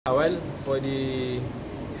Well, for the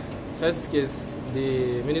first case,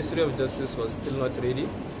 the Ministry of Justice was still not ready,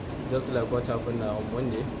 just like what happened on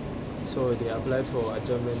Monday. So they applied for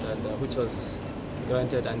adjournment, and which was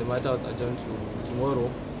granted, and the matter was adjourned to tomorrow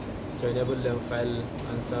to enable them file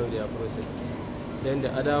and serve their processes. Then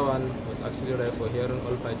the other one was actually right for hearing.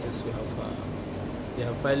 All parties they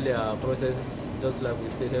have filed their processes just like we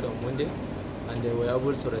stated on Monday, and they were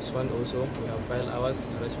able to respond also. We have filed ours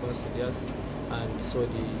in response to theirs. And so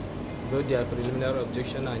both their preliminary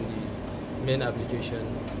objection and the main application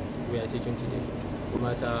we are taking today. The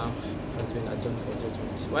matter has been adjourned for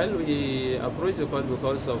judgment. While we approached the court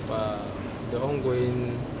because of the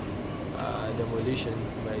ongoing demolition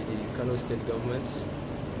by the Kano state government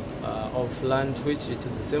of land, which it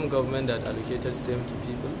is the same government that allocated same to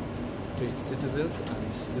people, to its citizens,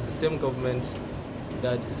 and it's the same government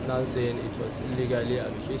that is now saying it was illegally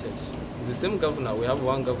allocated. It's the same governor. We have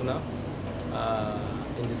one governor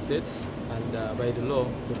in the states, and by the law,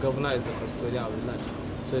 the governor is the custodian of the land.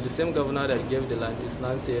 So the same governor that gave the land is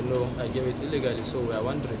now saying, no, I gave it illegally. So we are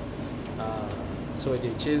wondering. So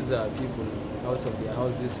they chase people out of their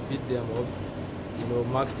houses, beat them up,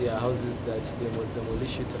 mark their houses that they must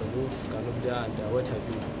demolish it, remove Kanubda and what have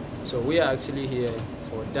you. So we are actually here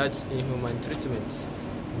for that inhuman treatment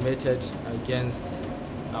meted against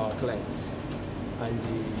our clients. And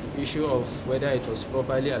the issue of whether it was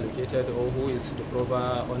properly allocated or who is the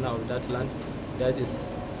proper owner of that land, that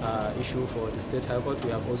is issue for the State High Court.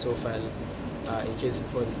 We have also filed a case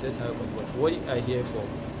before the State High Court. But we are here for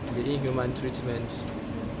the inhuman treatment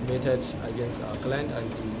meted against our client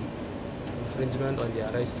and the infringement on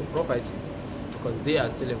their rights to property, because they are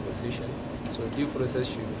still in possession. So due process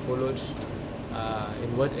should be followed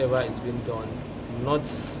in whatever is being done, not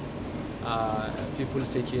people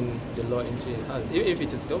taking the law into its hands. If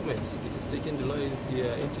it is government, it is taking the law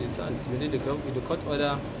into its hands. You need the court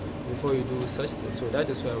order before you do such things. So that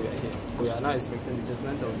is why we are here. We are now expecting the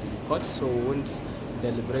judgment of the court, so we won't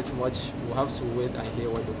deliberate much. We have to wait and hear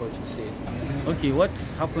what the court will say. Okay, what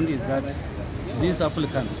happened is that these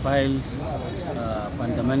applicants filed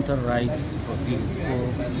fundamental rights proceedings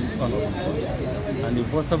for this honorable court, and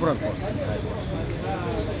it was several courts in High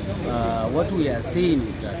Court. What we are saying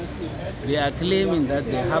is that they are claiming that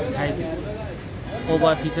they have title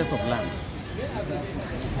over pieces of land.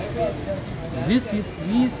 These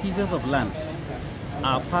pieces of land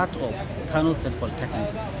are part of Kano State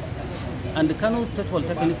Polytechnic, and the Kano State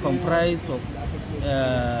Polytechnic comprised of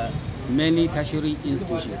many tertiary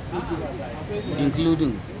institutions,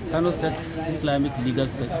 including Kano State Islamic Legal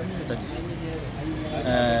Studies,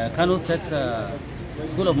 Kano State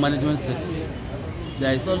School of Management Studies.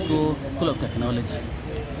 There is also School of Technology.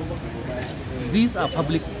 These are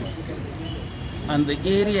public schools, and the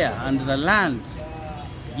area and the land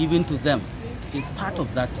given to them is part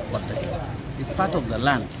of that polytechnic. It's part of the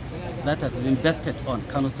land that has been vested on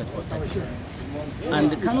Kano State Polytechnic. And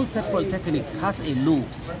the Kano State Polytechnic has a law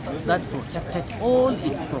that protected all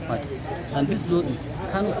its properties. And this law is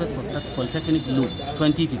Kano State Polytechnic Law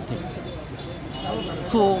 2015.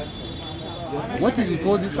 So, what is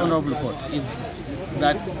before this honorable court is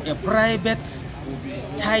that a private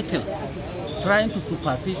title trying to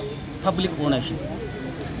supersede public ownership.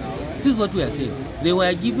 This is what we are saying. They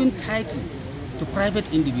were given title to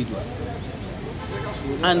private individuals,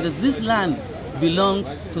 and this land belongs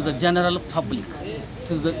to the general public,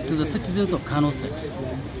 to the citizens of Kano State.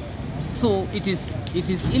 So it is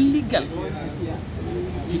illegal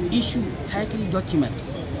to issue title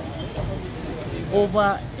documents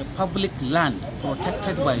over a public land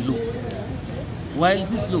protected by law, while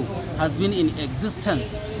this law has been in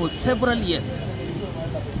existence for several years.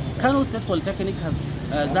 Kano State Polytechnic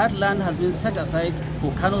that land has been set aside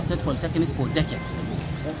for Kano State Polytechnic for decades ago.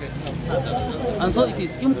 And so it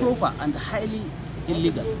is improper and highly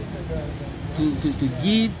illegal to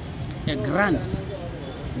give a grant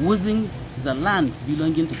using the lands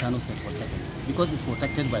belonging to Kano State Polytechnic, because it's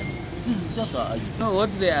protected by law. This is just our argument. No,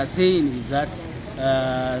 what they are saying is that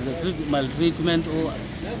the maltreatment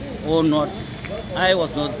or not, I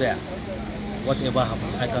was not there. Whatever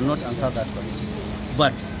happened, I cannot answer that question.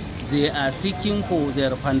 But they are seeking for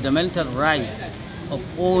their fundamental rights of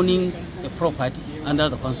owning a property under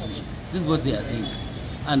the Constitution. This is what they are saying.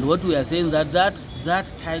 And what we are saying that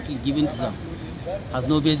that title given to them has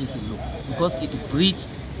no basis in law, because it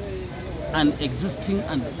breached an existing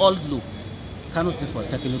and old law, Kano State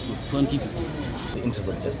Polytechnic Law 2015. The interest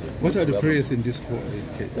of justice. What are the prayers in this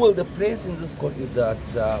case? Well, the praise in this court is that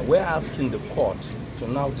we're asking the court to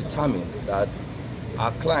now determine that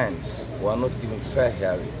our clients were not given fair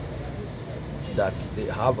hearing, that they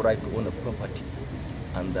have right to own a property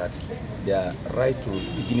and that their right to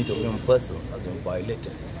dignity of human persons has been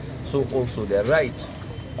violated. So also their right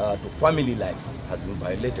to family life has been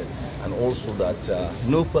violated, and also that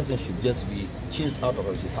no person should just be chased out of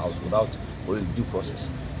his house without due process.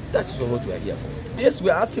 That is what we are here for. Yes, we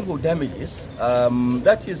are asking for damages.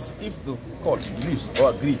 That is, if the court believes or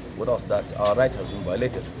agree with us that our right has been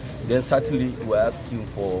violated, then certainly we are asking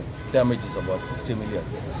for damages of about 50 million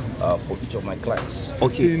for each of my clients.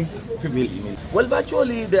 Okay. 50 million. Well,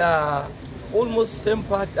 virtually there are almost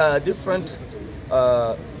different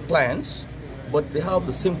clients, but they have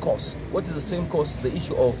the same cause. What is the same cause? The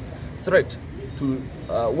issue of threat to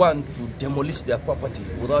one, to demolish their property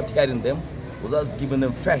without hearing them, without giving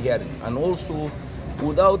them fair hearing, and also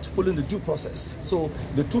without following the due process. So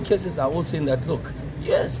the two cases are all saying that, look,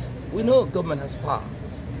 yes, we know government has power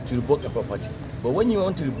to revoke a property, but when you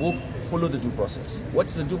want to revoke, follow the due process. What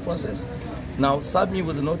is the due process? Now serve me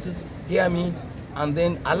with the notice, hear me, and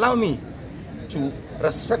then allow me to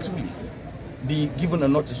respectfully be given a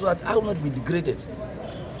notice so that I will not be degraded,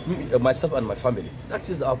 myself and my family. That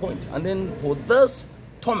is our point. And then for those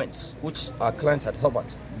torments which our clients had suffered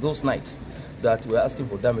those nights, that we're asking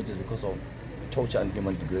for damages because of torture and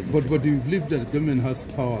human degradation. But do you believe that the government has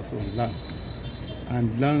powers on land,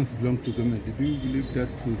 and lands belong to government? Do you believe that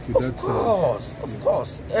to that? Of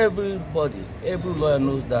course. Everybody, every lawyer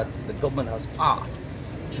knows that the government has power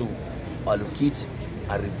to allocate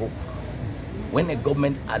and revoke. When a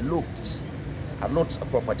government allocates a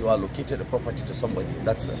property or allocated a property to somebody,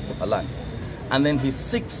 that's a land, and then he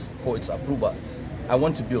seeks for its approval. I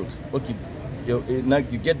want to build. Okay, now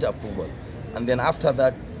you get the approval, and then after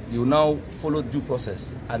that you now follow due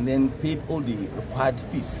process and then pay all the required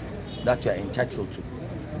fees that you are entitled to.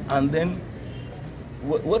 And then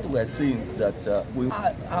what we are saying that we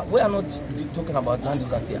are not talking about land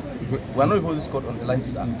use act here. We are not even this court on the land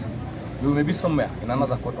use act. We may be somewhere in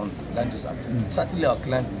another court on the land use act. Certainly our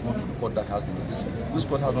client will go to the court that has the decision. This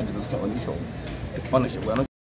court has no decision on the issue of ownership. We are not